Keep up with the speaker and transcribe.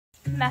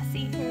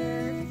messy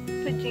hair,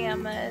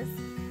 pajamas,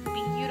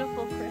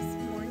 beautiful crisp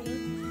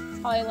morning.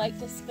 That's how I like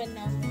to spend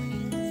our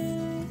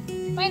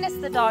mornings. Minus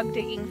the dog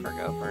digging for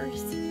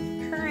gophers.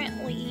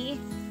 Currently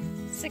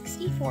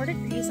 64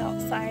 degrees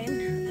outside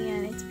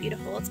and it's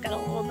beautiful. It's got a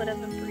little bit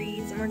of a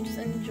breeze and we're just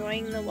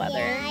enjoying the weather.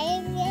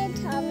 Yeah, you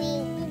told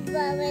me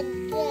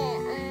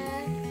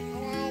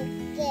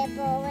get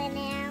boring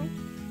now.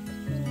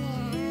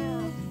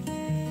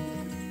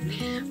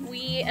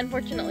 We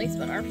unfortunately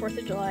spent our 4th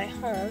of July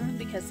home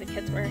because the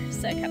kids were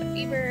sick, had a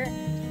fever,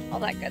 all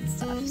that good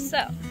stuff.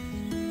 So,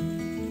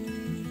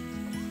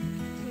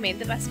 we made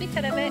the best we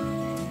could of it.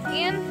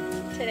 And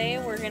today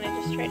we're going to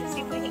just try to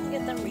see if we can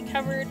get them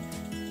recovered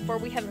before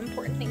we have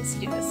important things to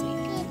do this week.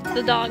 What's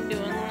the dog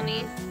doing,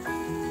 Lonnie?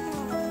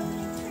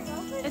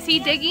 Is he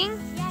digging?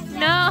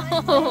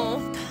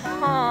 No!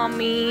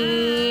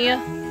 Tommy!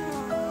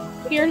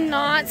 You're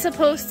not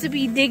supposed to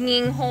be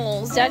digging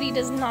holes. Daddy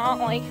does not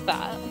like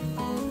that.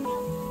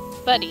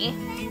 Buddy,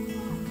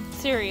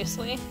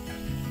 seriously.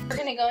 We're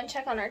gonna go and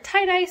check on our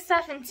tie-dye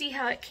stuff and see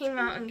how it came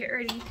out and get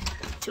ready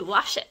to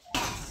wash it.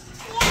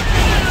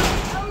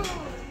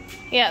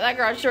 Yeah, that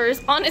garage door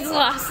is on its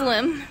last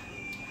limb.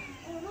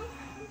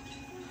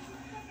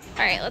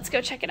 Alright, let's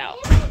go check it out.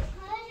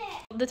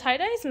 The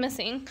tie-dye is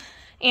missing,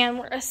 and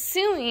we're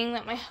assuming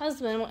that my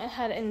husband went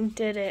ahead and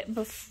did it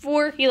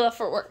before he left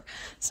for work.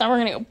 So now we're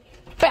gonna go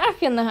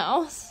back in the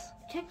house.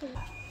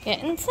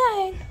 Get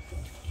inside.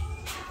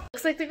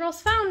 Looks like the girls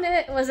found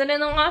it. Was it in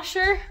the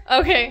washer?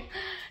 Okay,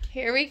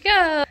 here we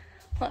go.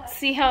 Let's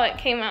see how it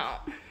came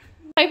out.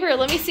 Piper,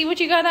 let me see what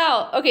you got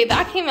out. Okay,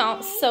 that came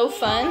out so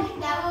fun.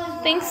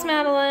 Thanks,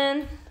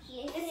 Madeline.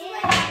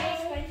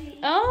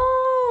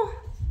 Oh,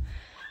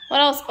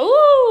 what else?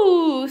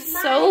 Ooh,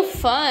 so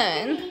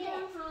fun.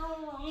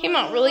 Came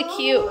out really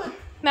cute.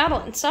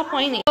 Madeline, stop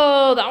whining.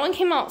 Oh, that one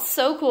came out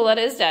so cool. That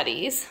is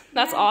Daddy's.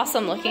 That's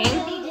awesome looking.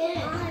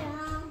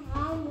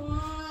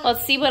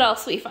 Let's see what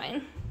else we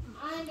find.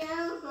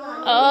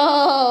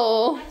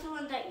 Oh. That's the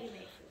one that you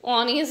made.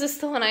 Lonnie, is this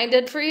the one I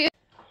did for you?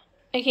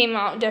 It came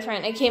out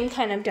different. It came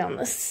kind of down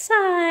the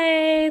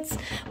sides.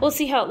 We'll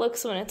see how it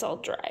looks when it's all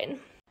dried.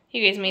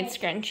 You guys made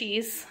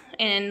scrunchies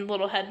and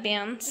little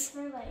headbands.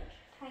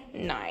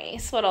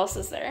 Nice. What else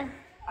is there?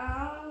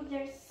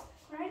 There's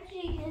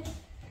scrunchies,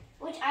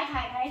 which I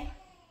tie-dyed.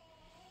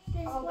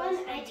 This one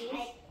I did.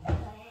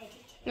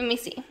 Let me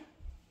see.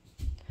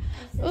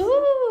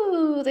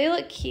 Ooh, they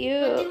look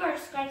cute. Let's do our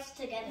scrunch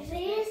together.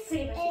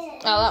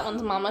 Oh, that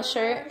one's Mama's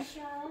shirt.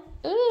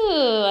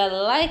 Ooh, I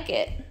like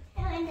it.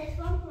 And this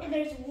one. And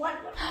there's one.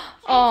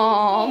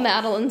 Oh,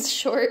 Madeline's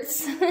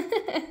shorts.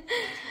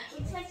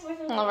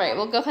 All right,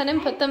 we'll go ahead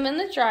and put them in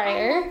the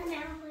dryer.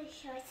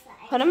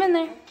 Put them in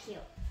there.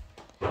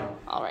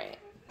 All right.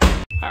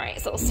 All right,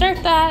 so we'll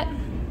start that.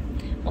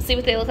 We'll see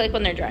what they look like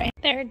when they're dry.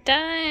 They're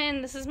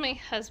done. This is my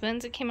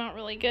husband's. It came out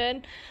really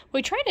good.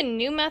 We tried a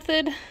new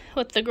method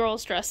with the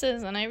girls'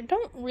 dresses, and I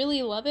don't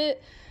really love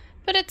it,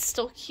 but it's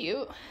still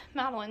cute.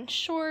 Madeline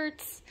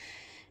shorts,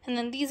 and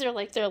then these are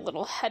like their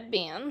little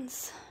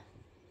headbands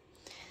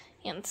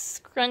and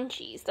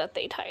scrunchies that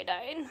they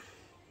tie-dyed.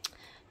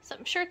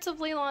 Some shirts of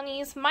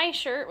Leilani's, my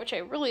shirt, which I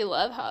really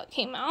love how it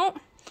came out,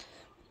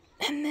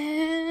 and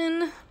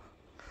then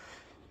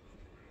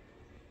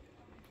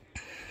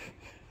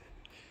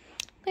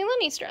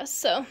Leilani's dress.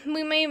 So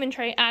we may even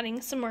try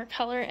adding some more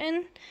color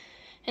in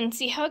and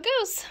see how it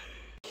goes.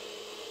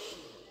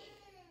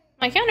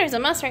 My counter's a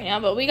mess right now,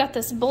 but we got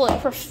this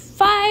bullet for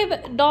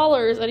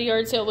 $5 at a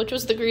yard sale, which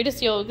was the greatest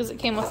deal because it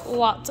came with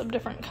lots of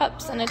different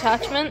cups and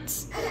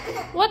attachments.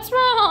 What's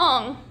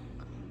wrong?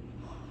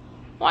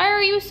 Why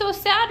are you so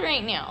sad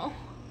right now?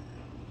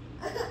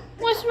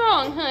 What's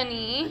wrong,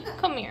 honey?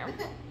 Come here.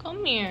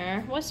 Come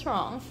here. What's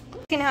wrong?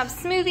 We're gonna have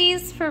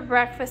smoothies for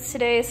breakfast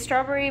today.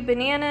 Strawberry,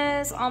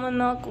 bananas, almond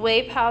milk,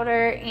 whey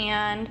powder,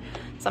 and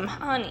some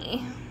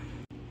honey.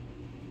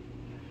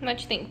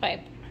 What you think,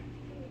 Pipe?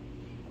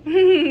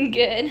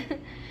 Good.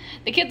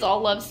 The kids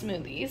all love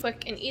smoothies.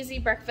 Quick and easy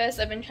breakfast.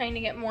 I've been trying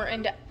to get more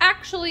into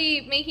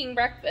actually making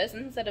breakfast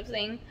instead of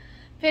saying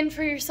fend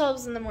for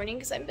yourselves in the morning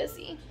because I'm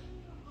busy.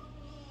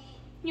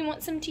 You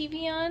want some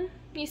TV on?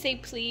 You say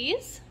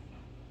please.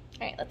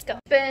 Alright, let's go.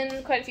 It's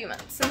been quite a few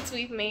months since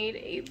we've made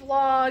a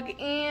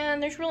vlog,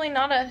 and there's really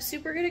not a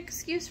super good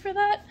excuse for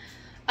that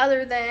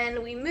other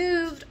than we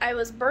moved. I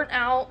was burnt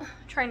out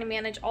trying to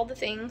manage all the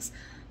things.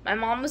 My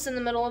mom was in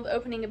the middle of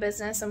opening a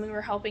business and we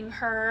were helping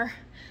her,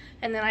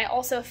 and then I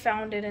also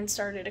founded and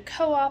started a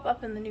co-op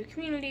up in the new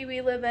community we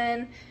live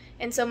in,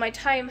 and so my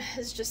time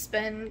has just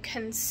been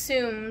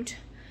consumed.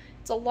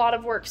 It's a lot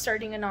of work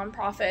starting a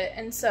nonprofit,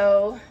 and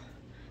so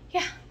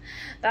yeah,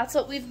 that's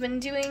what we've been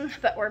doing,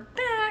 but we're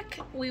back.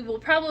 We will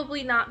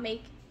probably not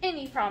make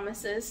any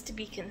promises to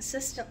be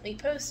consistently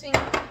posting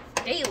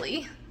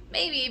daily,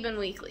 maybe even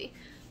weekly.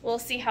 We'll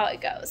see how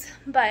it goes.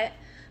 But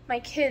my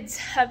kids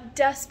have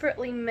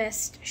desperately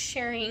missed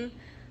sharing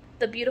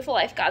the beautiful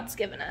life God's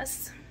given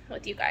us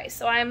with you guys.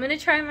 So I'm gonna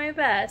try my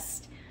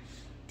best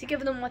to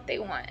give them what they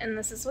want, and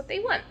this is what they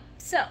want.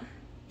 So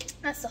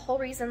That's the whole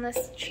reason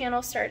this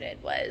channel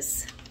started,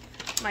 was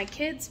my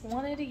kids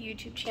wanted a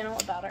YouTube channel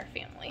about our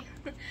family.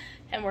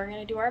 And we're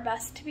gonna do our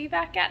best to be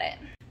back at it.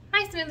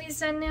 My smoothie's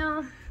done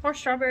now. More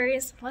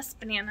strawberries, less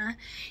banana.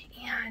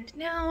 And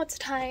now it's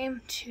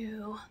time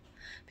to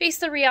face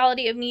the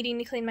reality of needing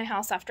to clean my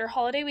house after a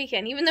holiday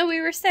weekend. Even though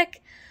we were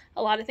sick,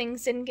 a lot of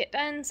things didn't get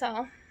done,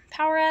 so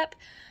power up.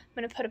 I'm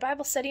gonna put a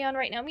Bible study on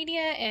Right Now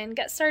Media and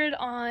get started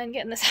on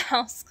getting this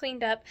house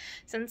cleaned up,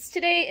 since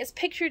today is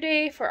picture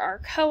day for our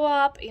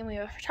co-op and we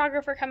have a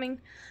photographer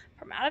coming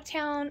from out of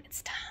town.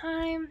 It's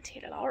time to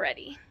get it all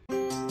ready.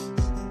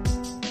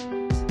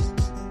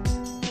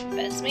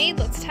 Bed's made.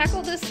 Let's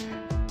tackle this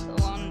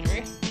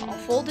laundry. All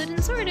folded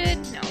and sorted.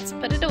 Now let's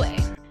put it away.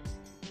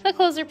 The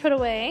clothes are put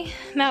away.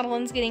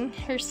 Madeline's getting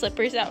her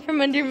slippers out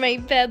from under my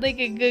bed like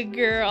a good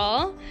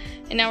girl.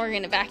 And now we're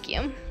gonna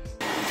vacuum.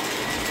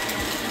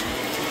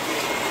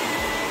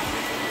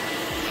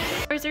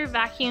 Clothes are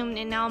vacuumed,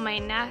 and now my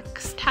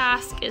next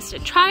task is to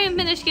try and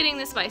finish getting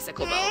this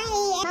bicycle built.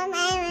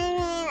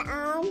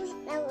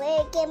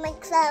 Get my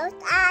clothes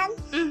on.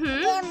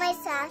 Get my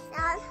socks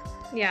on.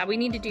 Yeah, we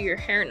need to do your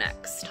hair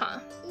next, huh?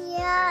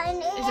 Yeah, and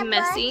is it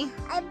messy?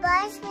 I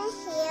brush my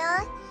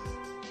hair,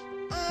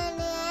 and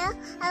then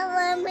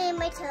I rub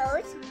my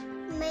toes.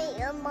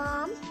 My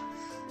mom,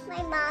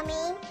 my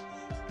mommy.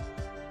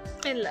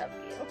 I love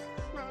you.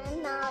 My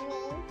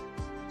mommy.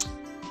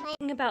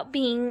 About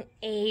being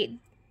a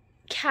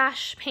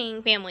cash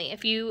paying family.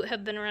 If you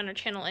have been around our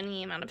channel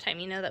any amount of time,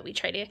 you know that we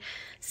try to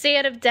stay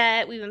out of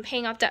debt. We've been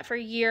paying off debt for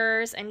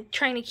years and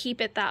trying to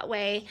keep it that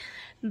way.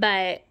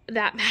 But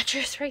that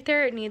mattress right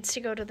there, it needs to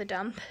go to the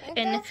dump.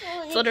 And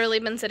it's literally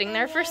been sitting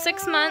there for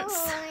 6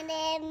 months.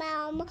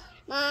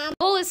 The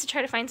goal is to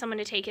try to find someone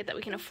to take it that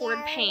we can afford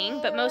paying,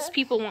 but most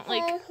people want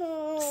like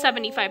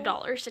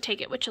 $75 to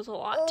take it, which is a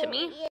lot to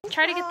me.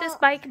 Try to get this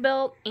bike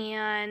built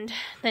and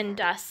then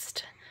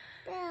dust.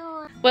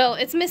 Well,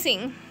 it's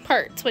missing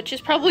parts, which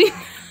is probably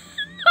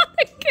not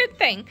a good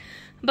thing,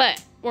 but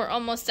we're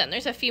almost done.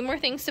 There's a few more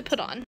things to put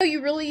on. So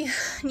you really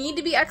need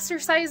to be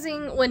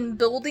exercising when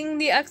building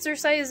the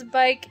exercise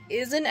bike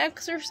is an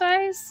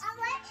exercise.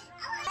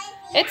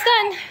 It's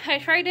done. I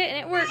tried it and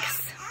it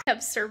works. I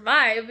have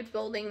survived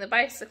building the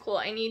bicycle.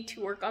 I need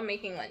to work on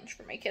making lunch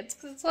for my kids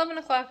because it's 11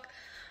 o'clock.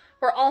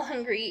 We're all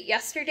hungry.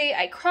 Yesterday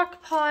I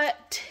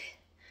crock-pot.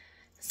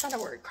 That's not a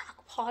word,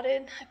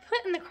 crock-potted. I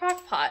put in the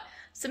crock-pot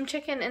some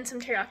chicken and some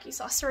teriyaki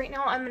sauce. So right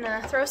now I'm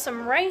gonna throw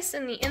some rice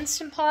in the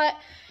Instant Pot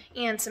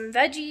and some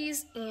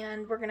veggies,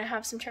 and we're gonna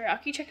have some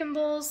teriyaki chicken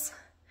bowls.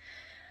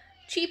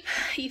 Cheap,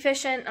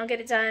 efficient, I'll get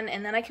it done,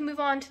 and then I can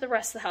move on to the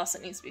rest of the house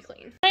that needs to be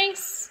cleaned.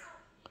 Nice.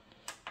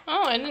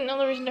 Oh, I didn't know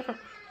there was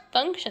different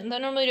functions. I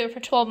normally do it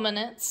for 12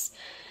 minutes.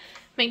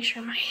 Make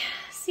sure my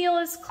seal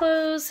is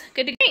closed.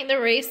 Good to go.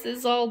 The rice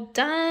is all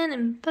done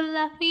and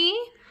fluffy.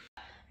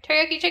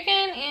 Teriyaki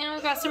chicken, and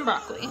we've got some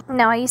broccoli.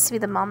 Now, I used to be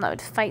the mom that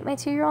would fight my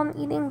 2-year-old in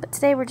eating, but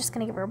today we're just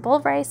going to give her a bowl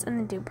of rice and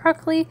then do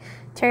broccoli,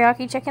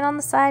 teriyaki chicken on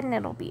the side, and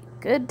it'll be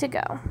good to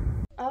go.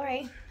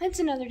 Alright, it's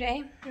another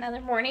day, another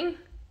morning.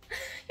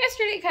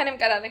 Yesterday kind of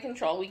got out of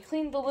control. We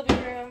cleaned the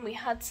living room, we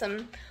had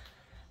some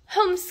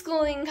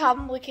homeschooling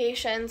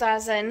complications,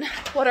 as in,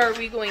 what are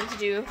we going to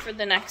do for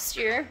the next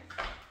year?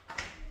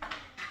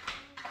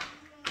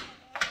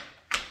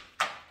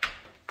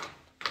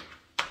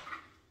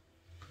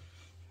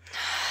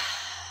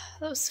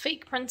 Those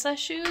fake princess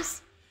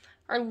shoes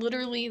are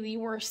literally the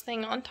worst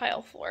thing on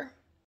tile floor.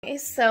 Okay,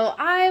 so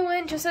I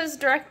went just as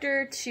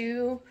director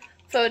to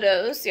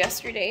photos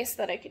yesterday so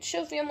that I could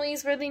show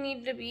families where they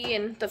needed to be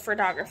and the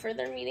photographer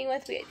they're meeting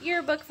with. We had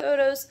yearbook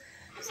photos,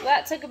 so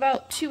that took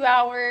about 2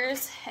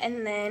 hours,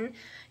 and then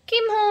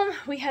came home,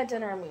 we had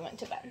dinner, and we went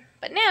to bed.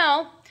 But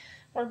now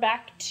we're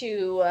back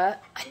to a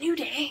new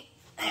day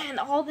and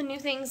all the new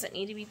things that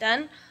need to be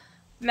done.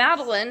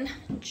 Madeline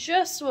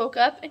just woke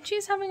up and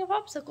she's having a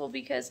popsicle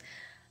because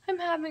I'm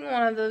having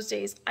one of those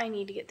days I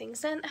need to get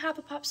things done. Half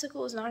a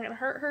popsicle is not going to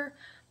hurt her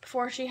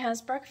before she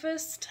has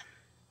breakfast.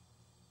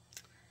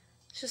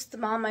 It's just the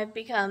mom I've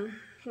become.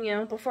 You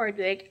know, before I'd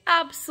be like,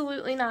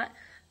 absolutely not.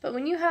 But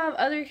when you have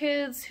other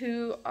kids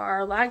who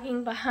are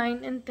lagging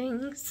behind in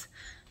things,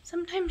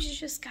 sometimes you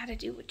just gotta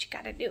do what you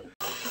gotta do.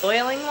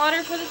 Boiling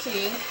water for the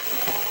tea.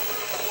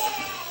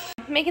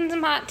 Making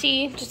some hot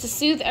tea just to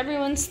soothe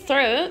everyone's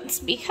throats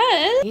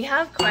because we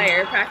have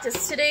choir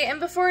practice today, and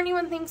before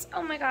anyone thinks,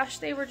 oh my gosh,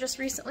 they were just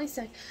recently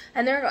sick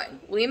and they're going,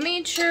 we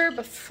made sure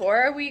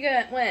before we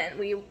went,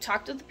 we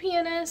talked to the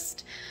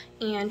pianist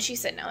and she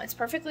said, no, it's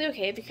perfectly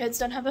okay if your kids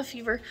don't have a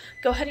fever,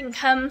 go ahead and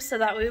come so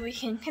that way we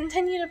can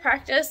continue to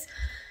practice.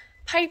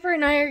 Piper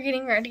and I are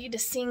getting ready to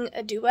sing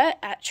a duet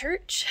at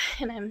church,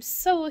 and I'm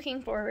so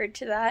looking forward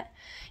to that.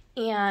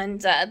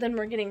 And then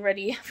we're getting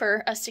ready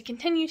for us to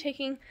continue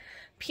taking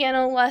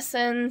piano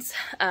lessons,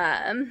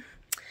 but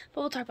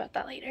we'll talk about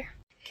that later.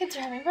 Kids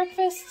are having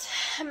breakfast.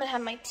 I'm gonna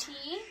have my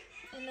tea,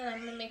 and then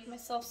I'm gonna make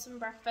myself some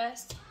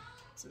breakfast.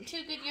 Some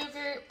Too Good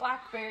yogurt,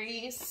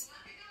 blackberries,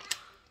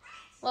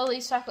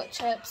 Lily's chocolate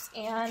chips,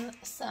 and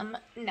some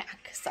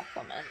NAC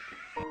supplement.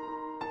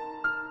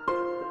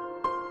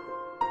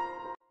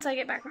 Once I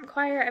get back from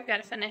choir, I've got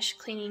to finish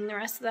cleaning the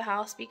rest of the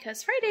house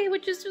because Friday,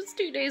 which is just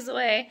 2 days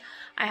away,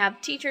 I have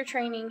teacher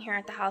training here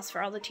at the house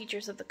for all the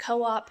teachers of the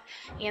co-op,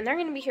 and they're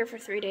going to be here for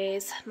 3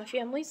 days. My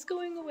family's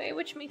going away,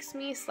 which makes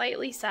me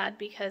slightly sad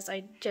because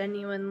I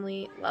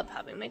genuinely love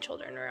having my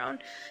children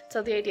around.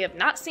 So the idea of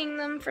not seeing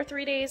them for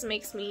 3 days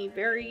makes me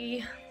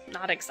very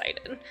not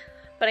excited.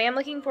 But I am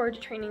looking forward to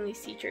training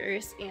these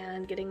teachers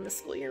and getting the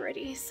school year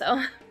ready,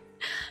 so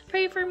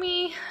pray for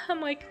me. I'm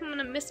going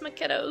to miss my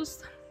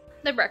kiddos.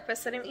 The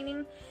breakfast that I'm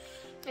eating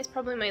is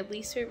probably my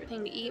least favorite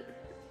thing to eat,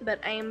 but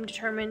I am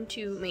determined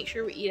to make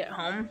sure we eat at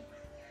home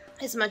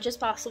as much as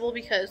possible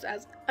because,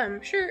 as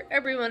I'm sure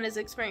everyone is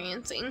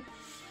experiencing,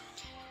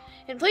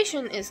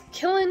 inflation is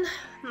killing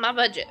my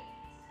budget.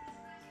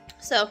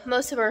 So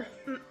most of our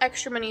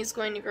extra money is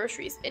going to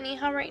groceries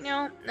anyhow right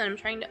now, and I'm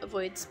trying to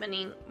avoid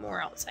spending more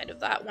outside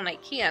of that when I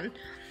can.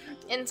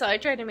 And so I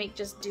try to make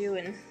just do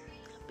and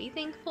be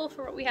thankful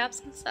for what we have,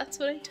 since that's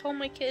what I tell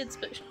my kids,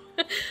 but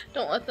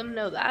don't let them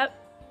know that.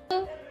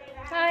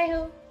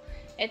 Hi-ho.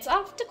 It's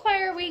off to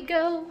choir we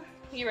go.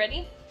 You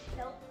ready?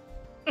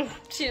 No.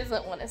 She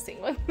doesn't want to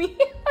sing with me.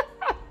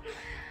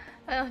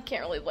 I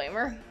can't really blame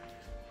her.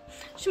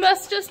 She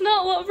must just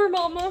not love her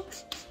mama.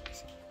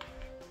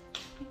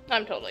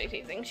 I'm totally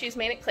teasing. She's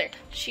made it clear.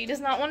 She does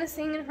not want to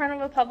sing in front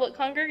of a public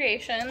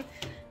congregation,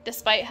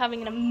 despite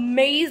having an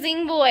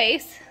amazing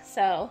voice.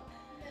 So,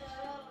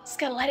 just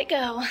gotta let it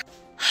go.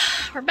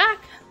 We're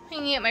back,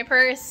 hanging at my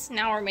purse.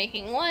 Now we're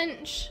making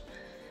lunch.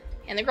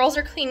 And the girls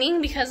are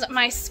cleaning because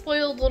my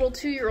spoiled little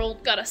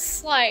 2-year-old got a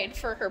slide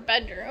for her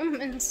bedroom.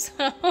 And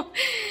so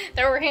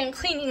they're working on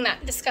cleaning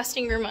that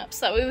disgusting room up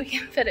so that way we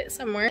can fit it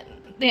somewhere.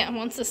 Yeah,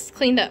 once this is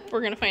cleaned up,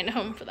 we're gonna find a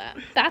home for that.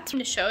 That's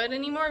to show it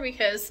anymore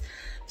because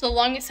for the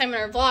longest time in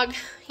our vlog,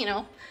 you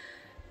know,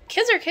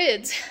 kids are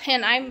kids,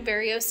 and I'm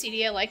very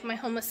OCD. I like my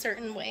home a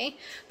certain way,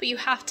 but you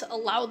have to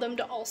allow them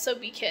to also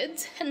be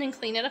kids and then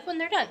clean it up when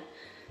they're done.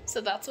 So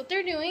that's what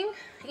they're doing,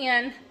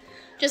 and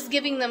just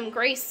giving them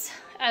grace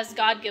as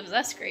God gives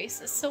us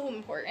grace is so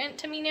important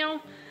to me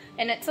now,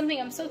 and it's something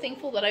I'm so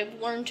thankful that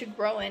I've learned to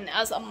grow in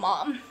as a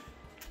mom.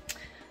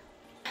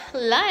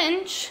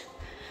 Lunch,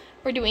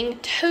 we're doing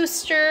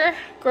toaster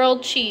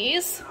grilled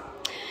cheese,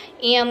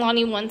 and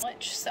Lonnie wants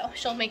lunch, so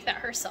she'll make that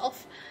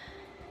herself.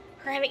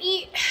 We're gonna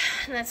eat,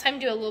 and then it's time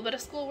to do a little bit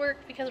of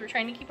schoolwork because we're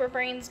trying to keep our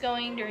brains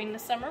going during the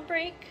summer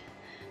break.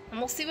 And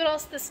we'll see what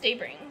else this day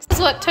brings. This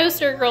is what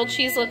toaster grilled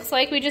cheese looks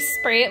like. We just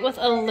spray it with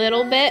a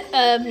little bit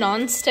of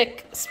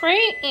non-stick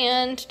spray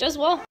and it does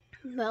well.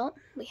 Well,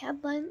 we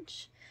had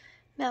lunch.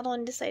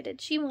 Madeline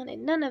decided she wanted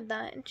none of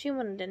that and she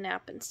wanted a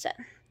nap instead.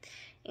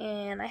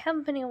 And I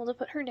haven't been able to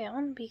put her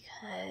down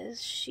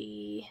because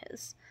she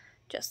has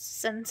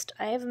just sensed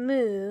I've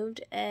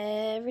moved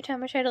every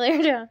time I try to lay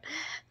her down.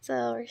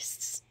 So we're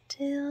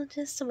still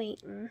just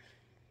waiting.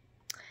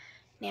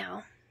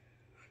 Now,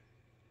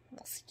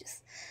 we'll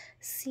just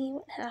see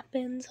what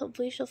happens.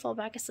 Hopefully she'll fall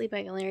back asleep.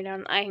 I can lay her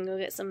down. I can go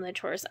get some of the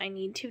chores I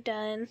need to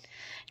done.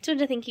 Just want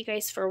to thank you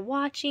guys for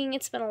watching.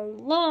 It's been a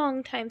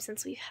long time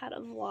since we've had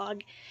a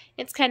vlog.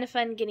 It's kind of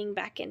fun getting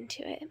back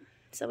into it.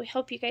 So we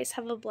hope you guys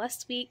have a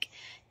blessed week.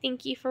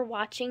 Thank you for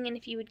watching, and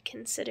if you would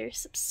consider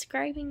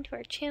subscribing to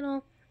our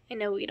channel, I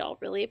know we'd all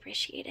really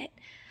appreciate it.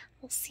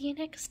 We'll see you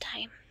next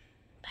time.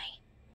 Bye.